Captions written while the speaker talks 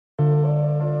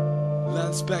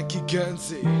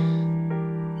Landsbanki-Guernsey.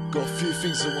 Got a few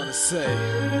things I wanna say.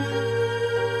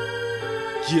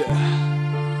 Yeah.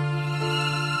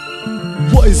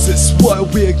 What is this? Why are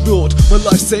we ignored? My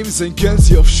life savings in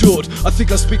Guernsey offshore. I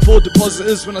think I speak for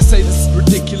depositors when I say this is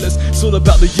ridiculous. It's all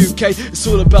about the UK, it's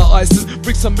all about Iceland.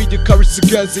 Bring some media courage to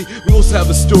Guernsey. We also have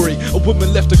a story. A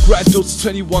woman left her granddaughter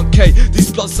 21k.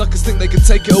 These bloodsuckers think they can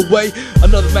take it away.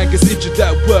 Another man gets injured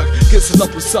at work, gets a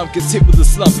lump of sum, gets hit with a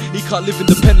slump. He can't live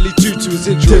independently due to his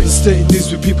injury. Devastating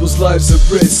news with people's lives at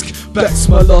risk. Back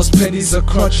to my last pennies, I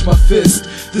crunch my fist.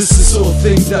 This is the sort of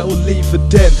thing that will leave for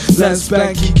dead.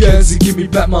 Landsbanki-Guernsey, give me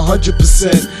back my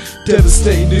 100%.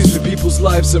 Devastating news with people's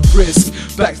lives at risk.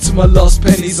 Back to my last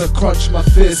pennies, I crunch my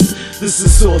fist. This is the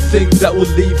sort of thing that will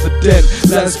leave for dead.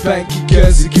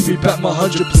 Landsbanki-Guernsey, give me back my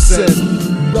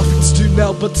 100%. Nothing to do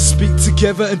now but to speak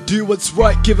together and do what's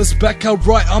right. Give us back our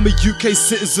right. I'm a UK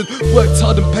citizen, worked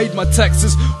hard and paid my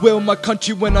taxes. Where in my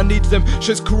country when I need them?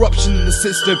 Shows corruption in the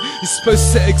system. You're supposed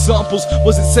to set examples.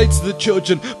 What does it say to the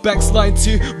children? Banks lying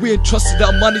to you. We entrusted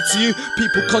our money to you.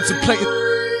 People contemplating.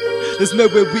 There's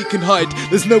nowhere we can hide.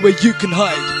 There's nowhere you can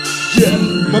hide. Yeah,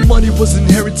 my money was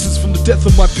inheritance from the death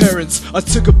of my parents. I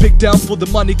took a big down for the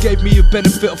money, gave me a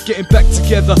benefit of getting back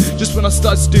together. Just when I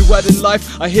started to do well in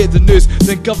life, I hear the news.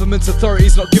 Then government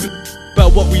authorities not giving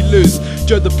about what we lose.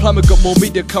 Joe the plumber got more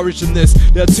media courage than this.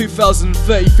 There are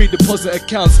 2,033 deposit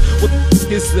accounts. What the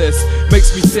is this?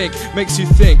 Makes me think, makes you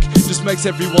think, just makes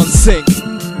everyone sink.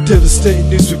 Devastating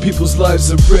news with people's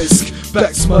lives at risk.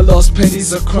 Back to my last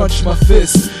pennies, I crunch my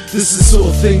fist. This is the sort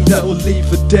of thing that will leave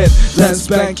for dead.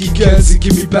 Landsbanki-Guernsey,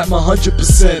 give me back my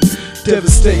 100%.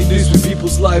 Devastating news with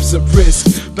people's lives at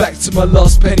risk. Back to my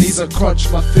last pennies, I crunch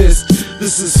my fist.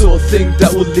 This is the sort of thing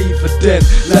that will leave for dead.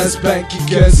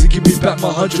 Landsbanki-Guernsey, give me back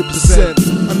my 100%.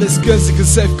 Unless Guernsey can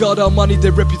safeguard our money,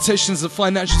 their reputation as a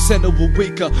financial centre will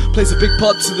weaker. Plays a big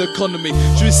part to the economy.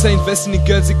 Should we say investing in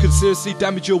Guernsey could seriously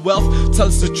damage your wealth? Tell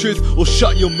us the truth or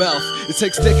shut your mouth. It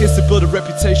takes decades to build a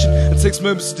reputation and takes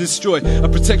moments to destroy. A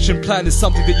protection plan is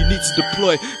something that you need to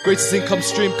deploy. Greatest income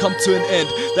stream come to an end.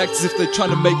 They act as if they're trying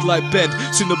to make life bend.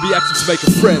 Soon they'll be acting to make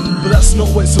a friend. But that's not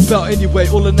what it's about anyway.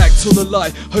 All an act, all a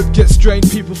lie. Hope gets drained,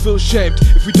 people feel shamed.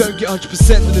 If we don't get 100%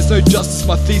 then there's no justice,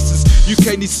 my thesis.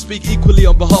 UK needs to speak equally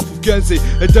on behalf of Guernsey.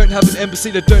 They don't have an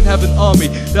embassy, they don't have an army.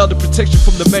 They are the protection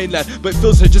from the mainland, but it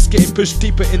feels they're just getting pushed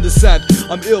deeper in the sand.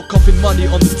 I'm ill, coughing money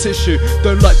on the tissue.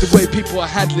 Don't like the way people are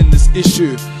handling this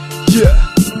issue. Yeah.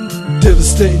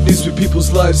 Devastating news with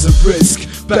people's lives at risk.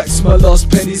 Back to my last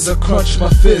pennies, I crunch my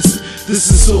fist. This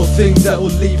is the sort of thing that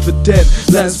will leave for dead.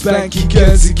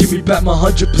 Landsbanki-Guernsey, give me back my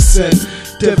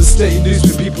 100%. Devastating news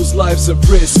with people's lives at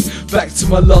risk. Back to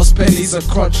my last pennies, I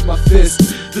crunch my fist.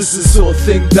 This is the sort of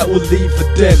thing that will leave for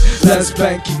dead.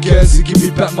 Landsbanki-Guernsey, give me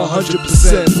back my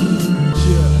 100%.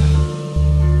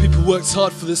 Yeah. People worked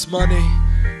hard for this money.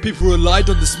 People relied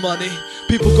on this money.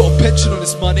 People got a pension on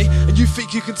this money, and you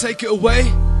think you can take it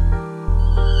away?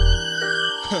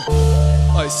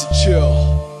 Icy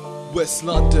Chill, West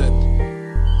London.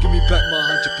 Give me back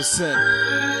my 100%.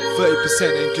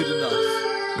 30% ain't good enough.